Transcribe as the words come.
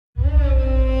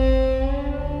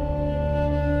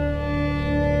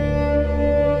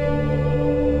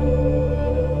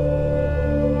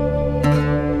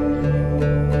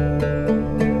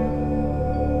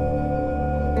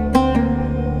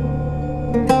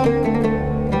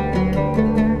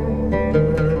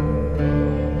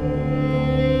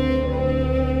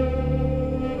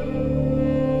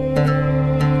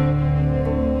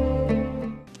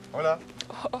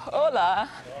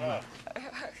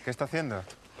haciendo?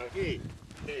 Aquí,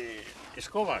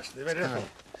 escobas de verezo.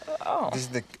 Oh. This is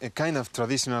the kind of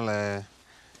traditional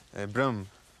broom.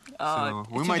 So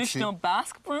we traditional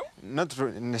Basque broom? Not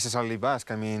necessarily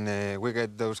Basque. I mean, we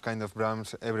get those kind of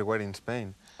brooms everywhere in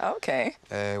Spain. Okay.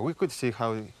 We could see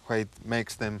how it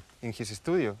makes them in his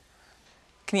studio.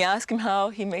 Can you ask him how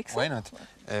he makes Why not?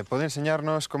 ¿Puede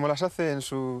enseñarnos cómo las hace en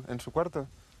su cuarto?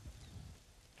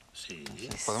 Sí.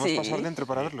 ¿Podemos pasar dentro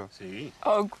para verlo? Sí.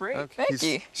 Oh, great. Okay. Thank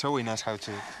you. He's showing us how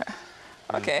to...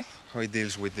 Okay. How he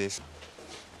deals with this.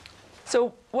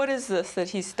 So what is this that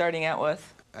he's starting out with?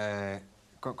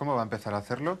 ¿Cómo va a empezar a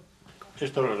hacerlo?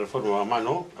 Esto lo reformo a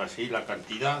mano, así la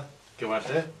cantidad que va a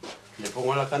ser. Le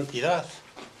pongo la cantidad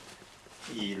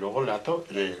y luego le ato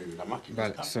en la máquina.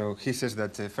 Vale, so he says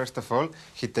that first of all,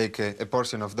 he take a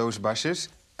portion of those bushes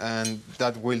and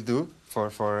that will do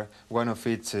for one of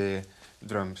its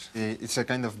drums. It's a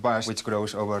kind of bush which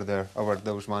grows over there, over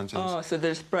those mountains. Oh, so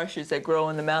there's brushes that grow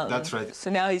in the mountains. That's right. So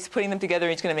now he's putting them together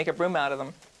and he's going to make a broom out of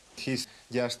them. He's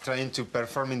just trying to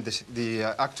perform in the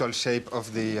actual shape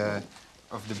of the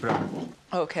broom.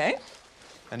 Okay.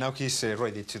 And now he's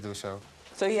ready to do so.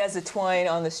 So he has the twine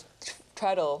on this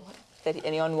treadle, and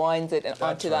he unwinds it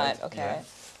onto right, that. Okay. Yeah.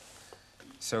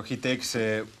 So he takes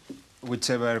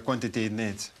whichever quantity it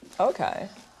needs. Okay.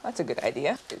 That's a good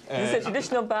idea. Is it a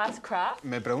traditional Basque craft?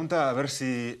 Me pregunta a ver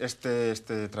si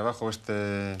este trabajo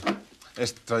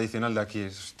es tradicional de aquí,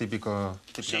 es típico.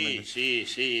 Sí.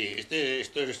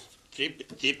 Esto es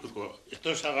típico.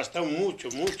 Esto se ha gastado mucho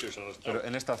se ha gastado. Pero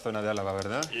en esta zona de Álava,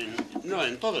 ¿verdad? No,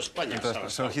 en toda España se ha gastado.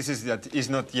 So he says that it's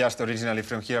not just originally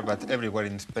from here, but everywhere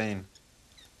in Spain.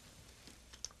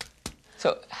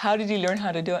 So how did you learn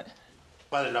how to do it?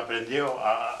 Padre lo aprendió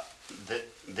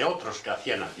de otros que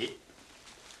hacían aquí.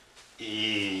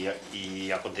 Y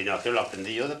a continuación lo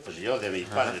aprendí yo de mi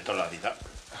padre toda la vida.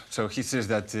 So he says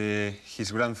that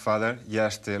his grandfather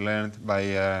just learned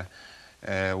by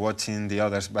watching the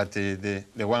others, but the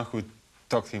one who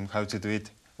taught him how to do it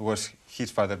was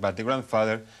his father, but the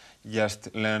grandfather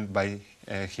just learned by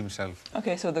himself.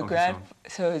 Okay, so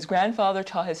so his grandfather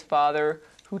taught his father,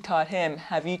 who taught him.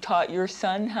 Have you taught your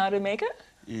son how to make it?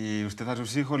 ¿Y usted a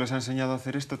sus hijos les ha enseñado a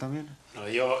hacer esto también? No,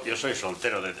 yo soy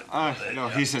soltero. No,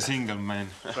 he's a single man.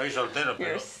 Soy soltero, pero...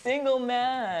 You're a single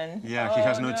man. Yeah, he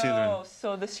has no children.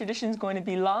 So this tradition's going to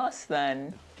be lost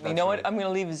then. You know right. what? I'm going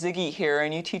to leave Ziggy here,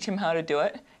 and you teach him how to do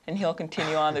it, and he'll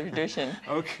continue on the tradition.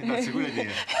 Okay, that's a good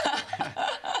idea.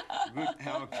 Good.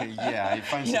 Okay, yeah, I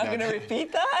fancy You're that. not going to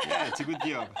repeat that? Yeah, it's a good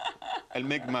job. I'll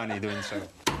make money doing so.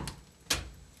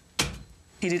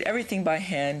 He did everything by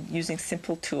hand, using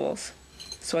simple tools.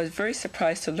 So I was very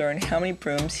surprised to learn how many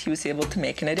brooms he was able to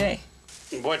make in a day.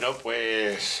 Bueno,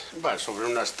 pues, sobre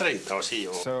unas 30 o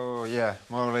así. So, yeah,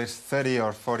 more or less 30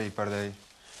 or 40 per day.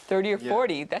 30 or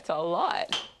 40, that's a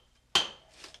lot.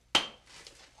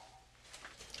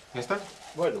 ¿Ya está?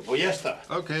 Bueno, pues ya está.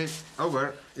 Okay,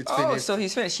 over. It's Oh, finished. so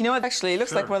he's finished. You know what? Actually, it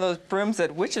looks like one of those brooms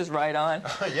that witches ride on.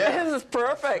 Yeah. This is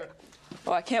perfect.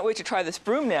 Oh, I can't wait to try this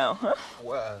broom now. Huh?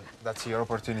 Well, that's your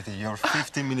opportunity, your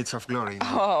 15 minutes of glory.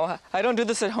 Oh, I don't do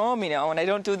this at home, you know, and I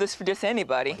don't do this for just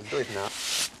anybody. Do it now.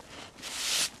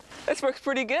 This works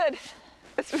pretty good.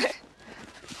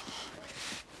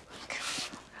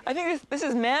 I think this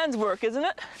is man's work, isn't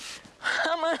it?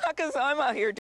 Because I'm out here